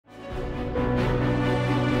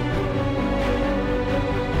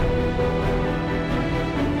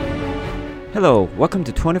Hello, welcome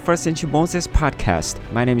to 21st Century Moses Podcast.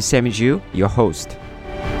 My name is Sammy Ju, your host.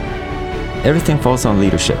 Everything falls on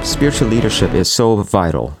leadership. Spiritual leadership is so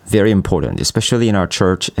vital, very important, especially in our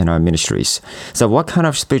church and our ministries. So what kind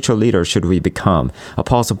of spiritual leader should we become?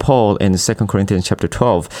 Apostle Paul in 2 Corinthians chapter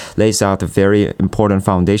 12 lays out a very important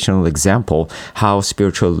foundational example how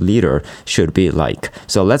spiritual leader should be like.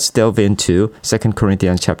 So let's delve into 2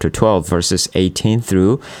 Corinthians chapter 12 verses 18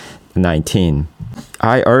 through 19.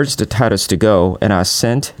 I urged Titus to go, and I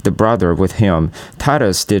sent the brother with him.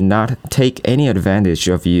 Titus did not take any advantage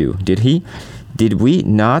of you, did he? Did we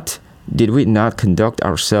not conduct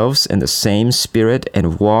ourselves in the same spirit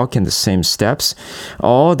and walk in the same steps?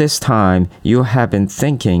 All this time you have been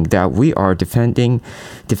thinking that we are defending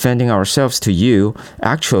ourselves to you.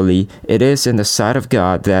 Actually, it is in the sight of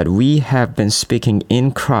God that we have been speaking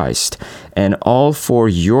in Christ, and all for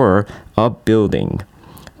your upbuilding,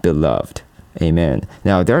 beloved. Amen.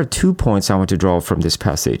 Now, there are 2 points I want to draw from this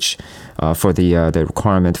passage for the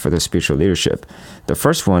requirement for the spiritual leadership. The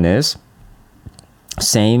first one is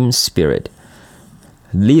same spirit.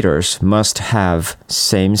 Leaders must have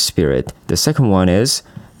same spirit. The second one is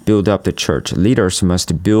build up the church. Leaders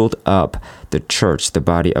must build up the church, the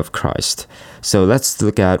body of Christ. So let's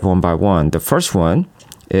look at one by one. The first one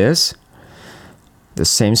is the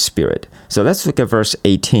same spirit. So let's look at verse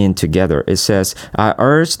 18 together. It says, I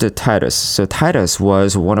urged Titus. So Titus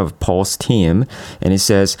was one of Paul's team. And it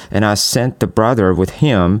says, and I sent the brother with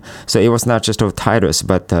him. So it was not just of Titus,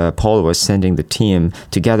 but Paul was sending the team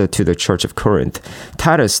together to the church of Corinth.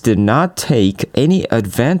 Titus did not take any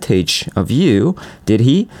advantage of you, did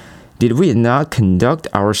he? Did we not conduct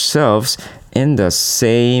ourselves in the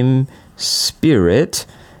same spirit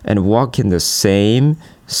and walk in the same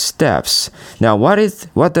steps? Now, what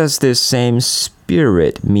does this same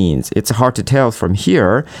spirit means? It's hard to tell from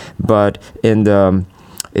here, but in the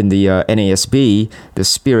NASB, the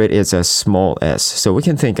spirit is a small s. So we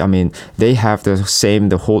can think, they have the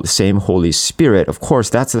same Holy Spirit. Of course,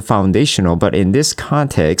 that's the foundational, but in this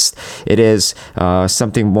context, it is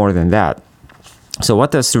something more than that. So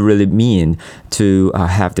what does it really mean to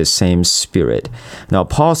have the same spirit? Now,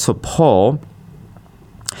 Apostle Paul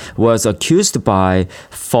was accused by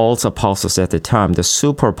false apostles at the time, the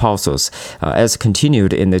super apostles, as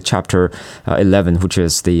continued in the chapter 11, which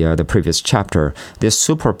is the previous chapter. The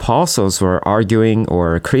super apostles were arguing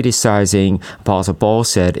or criticizing. Apostle Paul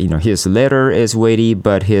said, his letter is weighty,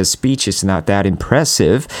 but his speech is not that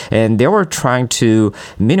impressive. And they were trying to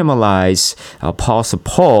minimize Apostle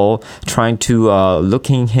Paul, trying to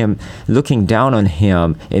looking down on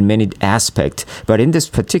him in many aspects. But in this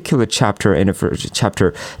particular chapter, in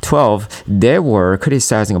chapter 12, they were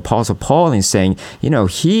criticizing Apostle Paul and saying,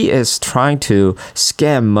 he is trying to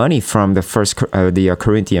scam money from the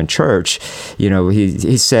Corinthian church.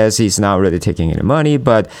 He says he's not really taking any money,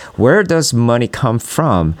 but where does money come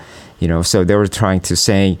from? So they were trying to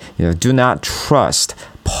say, do not trust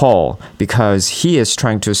Paul because he is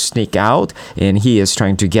trying to sneak out and he is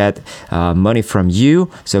trying to get money from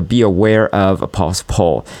you. So be aware of Apostle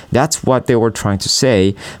Paul. That's what they were trying to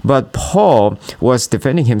say. But Paul was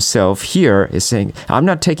defending himself here, is saying, I'm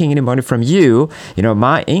not taking any money from you.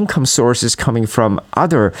 My income source is coming from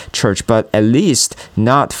other church, but at least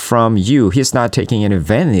not from you. He's not taking an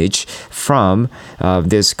advantage from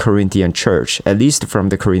this Corinthian church, at least from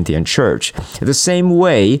the Corinthian church. The same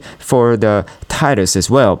way for the Titus as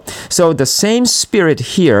well. So the same spirit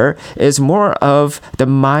here is more of the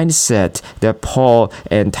mindset that Paul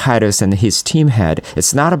and Titus and his team had.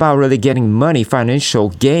 It's not about really getting money, financial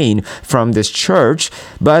gain from this church,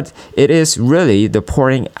 but it is really the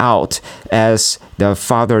pouring out as the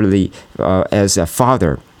fatherly, as a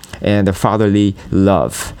father, and the fatherly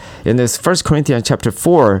love. In this 1 Corinthians chapter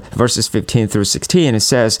 4, verses 15 through 16, it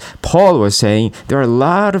says, Paul was saying, there are a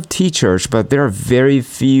lot of teachers, but there are very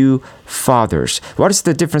few fathers. What is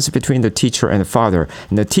the difference between the teacher and the father?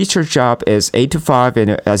 And the teacher's job is 8 to 5, and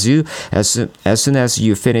as soon as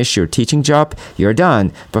you finish your teaching job, you're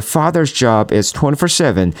done. But father's job is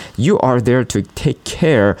 24/7. You are there to take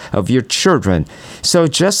care of your children. So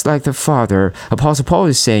just like the father, Apostle Paul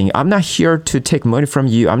is saying, I'm not here to take money from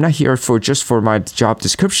you. I'm not here just for my job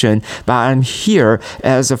description, but I'm here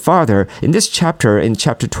as a father. In this chapter, in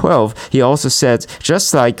chapter 12, he also says,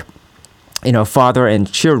 just like father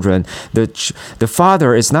and children. The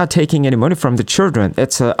father is not taking any money from the children.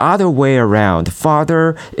 It's the other way around.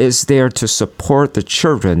 Father is there to support the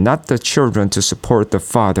children, not the children to support the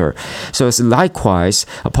father. So it's likewise,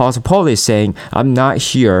 Apostle Paul is saying, I'm not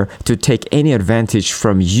here to take any advantage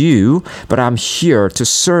from you, but I'm here to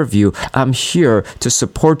serve you. I'm here to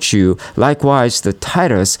support you. Likewise, the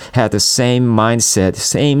Titus had the same mindset,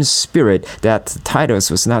 same spirit, that Titus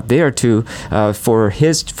was not there to for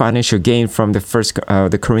his financial gain from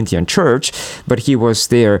the Corinthian church, but he was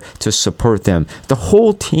there to support them. The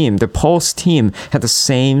whole team, the Paul's team, had the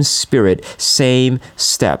same spirit, same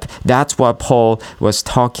step. That's what Paul was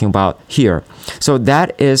talking about here. So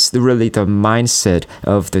that is really the mindset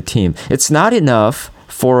of the team. It's not enough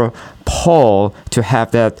for Paul to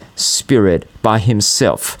have that spirit by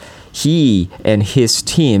himself. He and his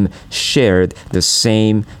team shared the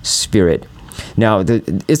same spirit. Now,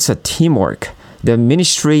 it's a teamwork. The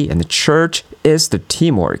ministry and the church is the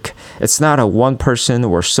teamwork. It's not a one person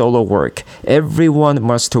or solo work. Everyone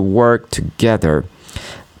must work together.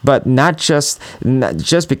 But not just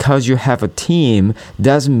because you have a team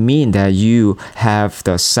doesn't mean that you have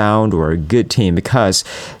the sound or a good team. Because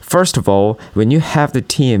first of all, when you have the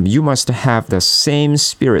team, you must have the same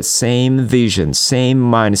spirit, same vision, same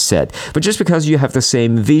mindset. But just because you have the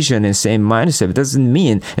same vision and same mindset, it doesn't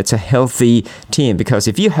mean it's a healthy team. Because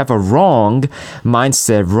if you have a wrong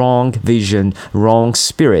mindset, wrong vision, wrong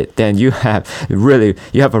spirit, then you have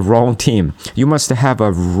a wrong team. You must have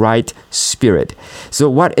a right spirit. So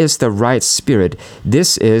what is the right spirit?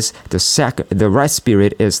 This is the right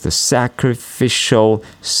spirit is the sacrificial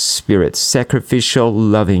spirit, sacrificial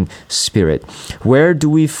loving spirit. Where do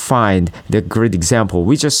we find the good example?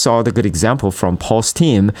 We just saw the good example from Paul's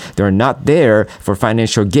team. They're not there for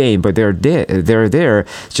financial gain, but they're there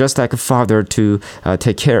just like a father to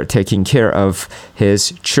taking care of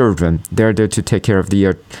his children. They're there to take care of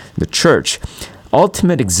the church.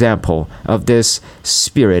 Ultimate example of this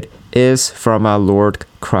spirit is from our Lord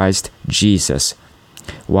Christ Jesus.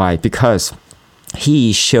 Why? Because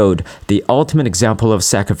he showed the ultimate example of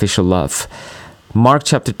sacrificial love. Mark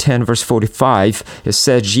chapter 10 verse 45, it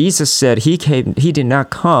said, Jesus said he did not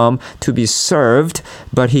come to be served,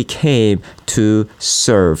 but he came to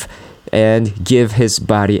serve and give his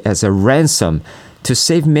body as a ransom to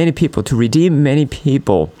save many people, to redeem many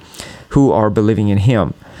people who are believing in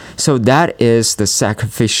him. So that is the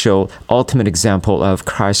sacrificial ultimate example of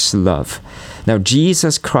Christ's love. Now,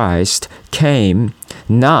 Jesus Christ came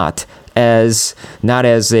not as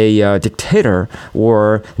a dictator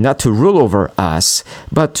or not to rule over us,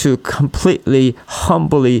 but to completely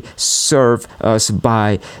humbly serve us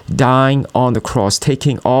by dying on the cross,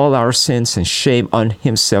 taking all our sins and shame on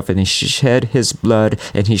himself, and he shed his blood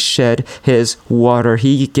and he shed his water.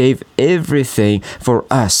 He gave everything for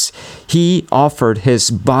us. He offered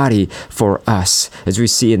his body for us, as we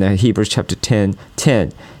see in Hebrews chapter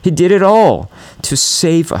 10:10. He did it all to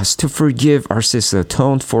save us, to forgive our sins,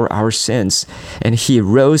 atone for our sins. And he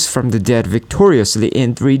rose from the dead victoriously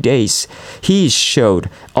in 3 days. He showed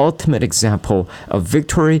ultimate example of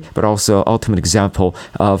victory, but also ultimate example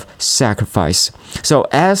of sacrifice. So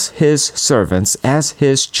as his servants, as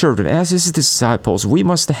his children, as his disciples, we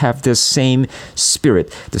must have this same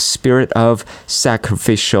spirit, the spirit of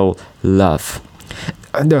sacrificial love.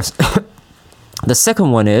 And the second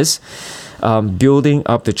one is building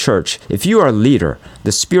up the church. If you are a leader,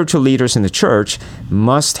 the spiritual leaders in the church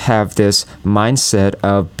must have this mindset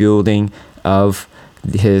of building of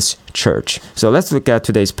his church. So let's look at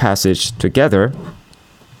today's passage together.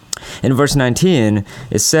 In verse 19,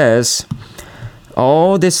 it says,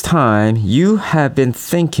 all this time you have been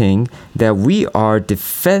thinking that we are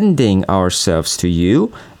defending ourselves to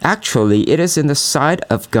you. Actually, it is in the sight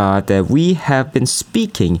of God that we have been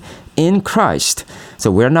speaking in Christ. So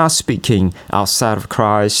we're not speaking outside of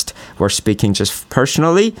Christ. We're speaking just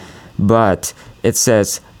personally. But it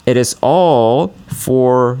says, it is all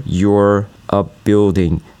for your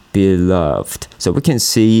upbuilding, beloved. So we can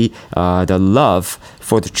see the love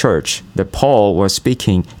for the church that Paul was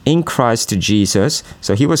speaking in Christ to Jesus.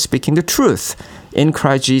 So he was speaking the truth. In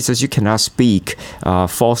Christ Jesus, you cannot speak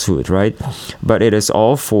falsehood, right? But it is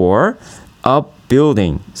all for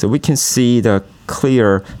upbuilding. So we can see the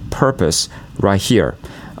clear purpose right here,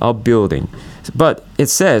 upbuilding. But it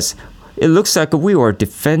says, it looks like we are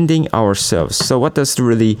defending ourselves. So what does it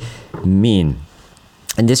really mean?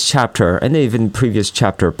 in this chapter, and even previous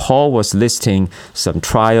chapter, Paul was listing some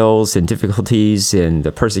trials and difficulties and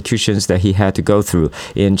the persecutions that he had to go through.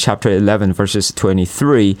 In chapter 11, verses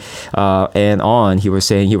 23 and on, he was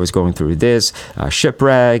saying he was going through this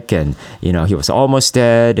shipwreck, and he was almost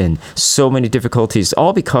dead, and so many difficulties,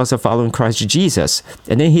 all because of following Christ Jesus.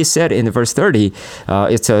 And then he said in verse 30,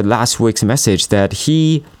 it's a last week's message, that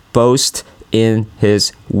he boasts in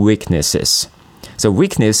his weaknesses. So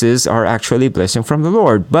weaknesses are actually a blessing from the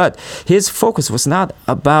Lord. But his focus was not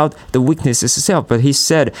about the weaknesses itself, but he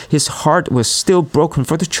said his heart was still broken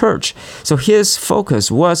for the church. So his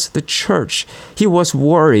focus was the church. He was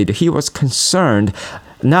worried. He was concerned,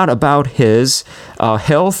 not about his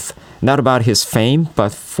health, not about his fame,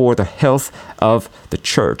 but for the health of the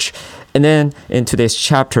church. And then in today's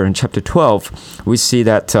chapter, in chapter 12, we see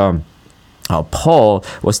that Paul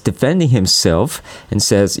was defending himself and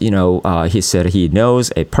says, he said he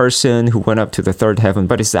knows a person who went up to the third heaven,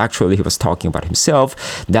 but it's actually he was talking about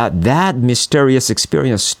himself, that mysterious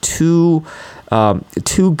experience too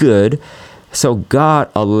good. So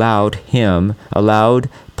God allowed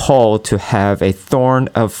Paul to have a thorn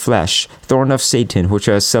of flesh, thorn of Satan, which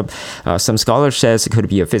is some scholars says it could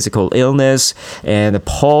be a physical illness. And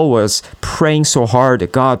Paul was praying so hard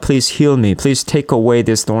that God, please heal me, please take away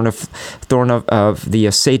this thorn of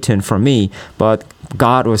the Satan from me. But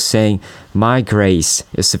God was saying, my grace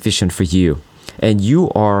is sufficient for you, and you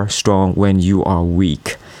are strong when you are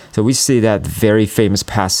weak. So we see that very famous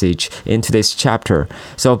passage in today's chapter.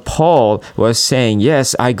 So Paul was saying,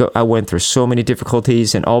 yes, I went through so many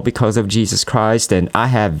difficulties, and all because of Jesus Christ, and I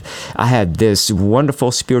had this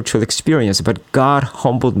wonderful spiritual experience, but God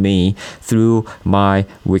humbled me through my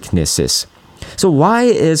weaknesses. So why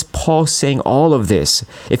is Paul saying all of this?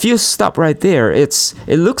 If you stop right there, it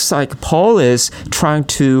looks like Paul is trying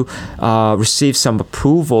to receive some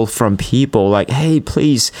approval from people, like, hey,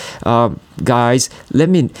 please, guys, let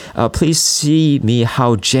me please see me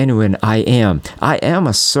how genuine I am. I am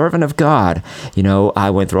a servant of God. I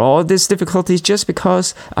went through all these difficulties just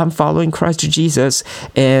because I'm following Christ Jesus,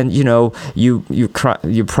 and you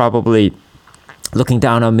probably looking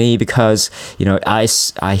down on me because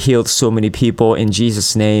I healed so many people in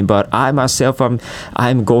Jesus' name, but I myself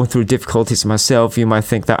I'm going through difficulties myself. You might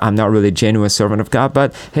think that I'm not really a genuine servant of God,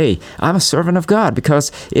 but hey, I'm a servant of God,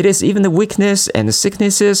 because it is even the weakness and the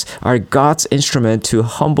sicknesses are God's instrument to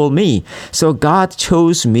humble me. So God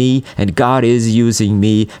chose me, and God is using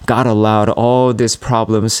me. God allowed all these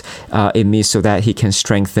problems in me so that he can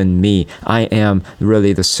strengthen me. I am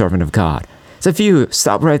really the servant of God. So if you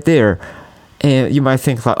stop right there, and you might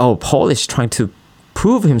think like, oh, Paul is trying to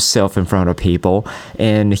prove himself in front of people,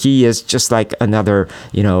 and he is just like another,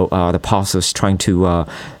 the apostles trying to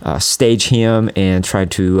stage him and try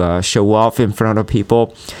to show off in front of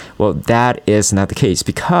people. Well, that is not the case,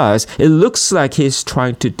 because it looks like he's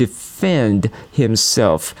trying to defend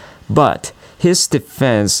himself, but his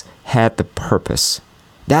defense had the purpose.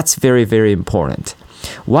 That's very, very important.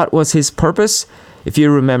 What was his purpose? If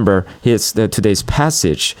you remember today's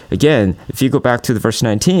passage, again, if you go back to the verse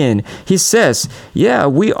 19, he says, yeah,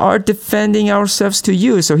 we are defending ourselves to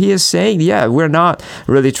you. So he is saying, yeah, we're not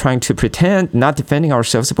really trying to pretend, not defending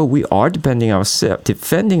ourselves, but we are defending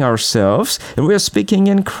ourselves, and we are speaking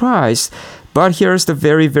in Christ. But here's the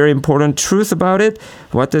very, very important truth about it.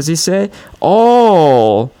 What does he say?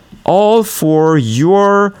 All for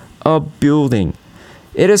your upbuilding.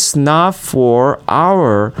 It is not for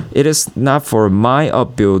my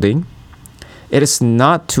upbuilding. It is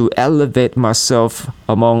not to elevate myself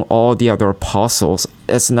among all the other apostles.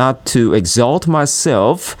 It's not to exalt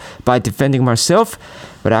myself by defending myself,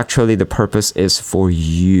 but actually the purpose is for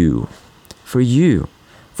you,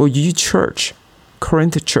 church,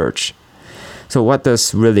 Corinth church. So what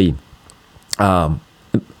does really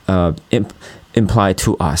imply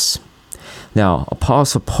to us? Now,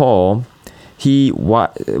 Apostle Paul,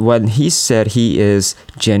 when he said he is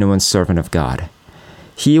genuine servant of God,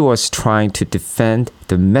 he was trying to defend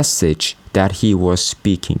the message that he was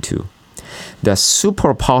speaking to. The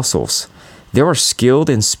super apostles, they were skilled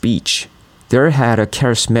in speech. They had a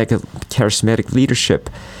charismatic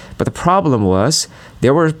leadership. But the problem was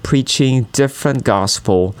they were preaching different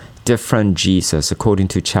gospel, different Jesus, according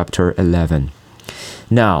to chapter 11.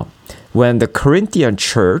 Now, when the Corinthian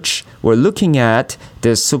church were looking at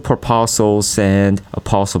the super apostles and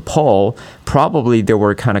Apostle Paul, probably they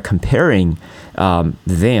were kind of comparing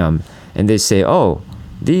them, and they say, oh,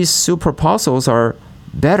 these super apostles are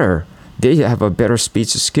better. they have a better speech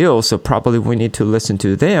skill, so probably we need to listen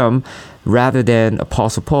to them rather than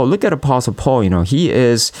Apostle Paul. Look at Apostle Paul. He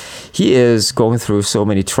is going through so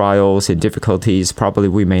many trials and difficulties. Probably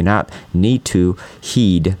we may not need to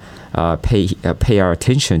pay our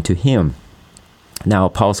attention to him. Now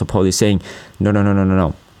Apostle Paul is saying,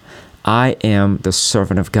 no. I am the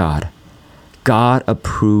servant of God. God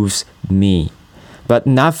approves me, but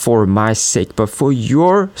not for my sake, but for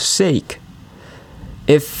your sake.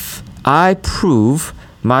 If I prove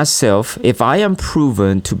myself, if I am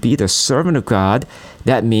proven to be the servant of God,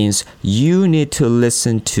 that means you need to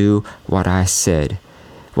listen to what I said.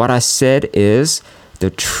 What I said is the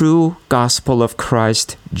true gospel of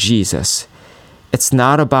Christ Jesus. It's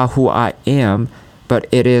not about who I am, but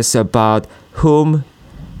it is about who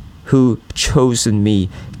chosen me.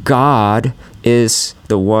 God is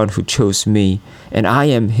the one who chose me, and I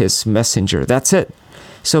am his messenger. That's it.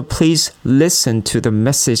 So please listen to the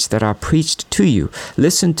message that I preached to you.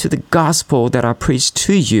 Listen to the gospel that I preached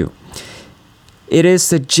to you. It is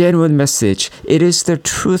the genuine message. It is the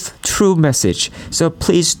true message. So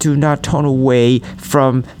please do not turn away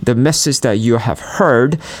from the message that you have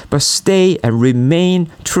heard, but stay and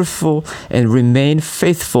remain truthful and remain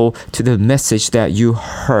faithful to the message that you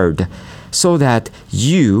heard, so that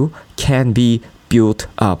you can be built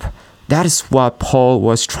up. That is what Paul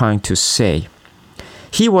was trying to say.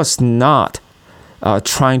 He was not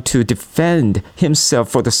trying to defend himself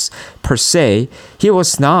for this per se. He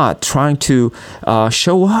was not trying to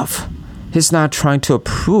show off. He's not trying to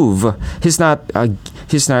approve. He's not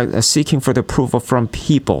seeking for the approval from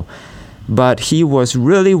people. But he was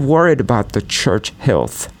really worried about the church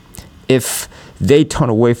health. If they turn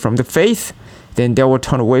away from the faith, then they will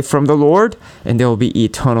turn away from the Lord, and they will be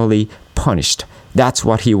eternally punished. That's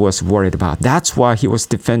what he was worried about. That's why he was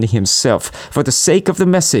defending himself, for the sake of the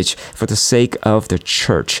message, for the sake of the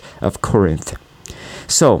church of Corinth.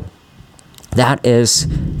 So that is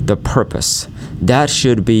the purpose. That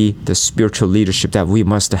should be the spiritual leadership that we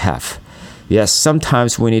must have. Yes,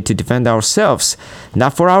 sometimes we need to defend ourselves,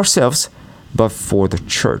 not for ourselves, but for the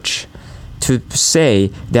church, to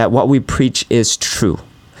say that what we preach is true.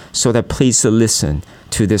 So that please listen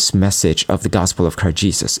to this message of the gospel of Christ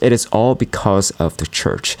Jesus. It is all because of the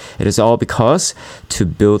church. It is all because to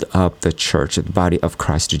build up the church, the body of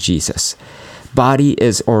Christ Jesus. Body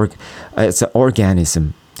is it's an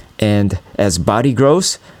organism, and as body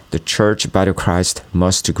grows, the church, body of Christ,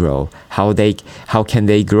 must grow. How can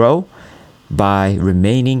they grow? By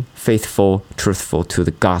remaining faithful, truthful to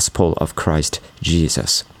the gospel of Christ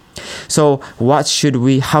Jesus. So how should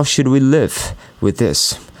we live with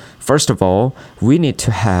this? First of all, we need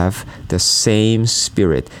to have the same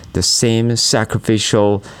spirit, the same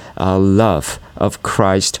sacrificial love of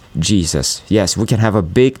Christ Jesus. Yes, we can have a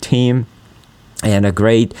big team and a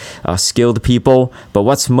great skilled people, but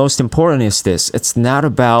what's most important is this: it's not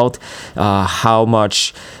about how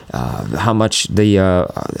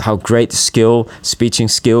great speaking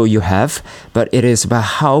skill you have, but it is about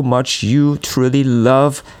how much you truly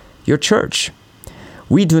love your church.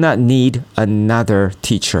 We do not need another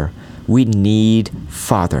teacher. We need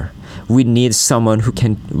Father. We need someone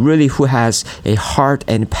who has a heart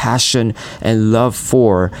and passion and love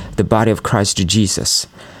for the body of Christ Jesus.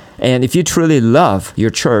 And if you truly love your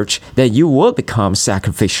church, then you will become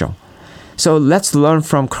sacrificial. So let's learn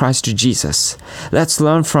from Christ Jesus. Let's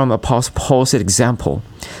learn from Apostle Paul's example.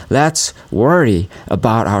 Let's worry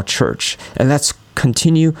about our church, and let's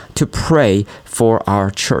continue to pray for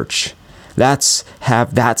our church. Let's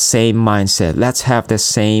have that same mindset. Let's have the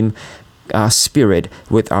same spirit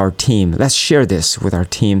with our team. Let's share this with our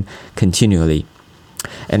team continually.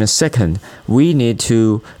 And second, we need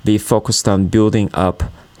to be focused on building up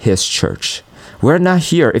His church. We're not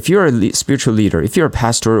here. If you're a spiritual leader, if you're a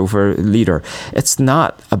pastor or a leader, it's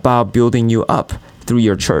not about building you up through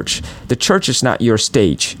your church. The church is not your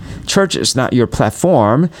stage. Church is not your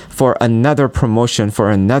platform for another promotion, for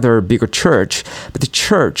another bigger church. But the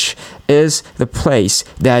church is the place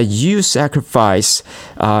that you sacrifice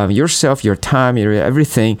yourself, your time, your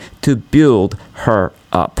everything to build her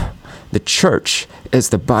up. The church is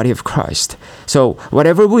the body of Christ. So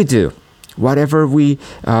whatever we do, whatever we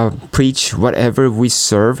preach, whatever we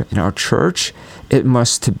serve in our church, it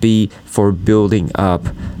must be for building up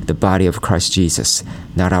the body of Christ Jesus,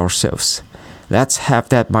 not ourselves. Let's have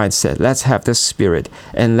that mindset. Let's have the spirit,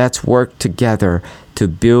 and let's work together to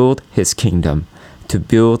build His kingdom, to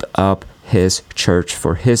build up His church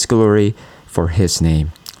for His glory, for His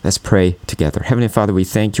name. Let's pray together. Heavenly Father, we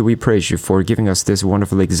thank you. We praise you for giving us this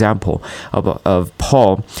wonderful example of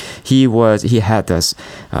Paul. He had this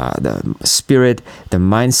the spirit, the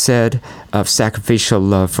mindset of sacrificial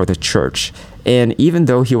love for the church. And even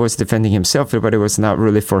though he was defending himself, but it was not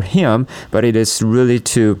really for him, but it is really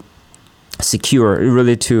to secure,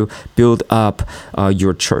 really to build up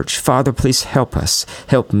your church. Father, please help us,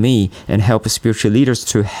 help me, and help spiritual leaders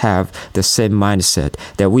to have the same mindset,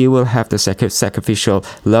 that we will have the sacrificial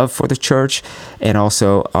love for the church, and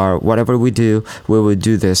also whatever we do, we will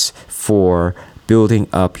do this for building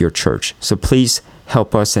up your church. So please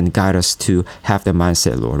help us and guide us to have the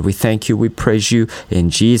mindset, Lord. We thank you, we praise you. In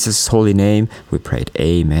Jesus' holy name, we prayed.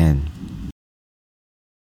 Amen.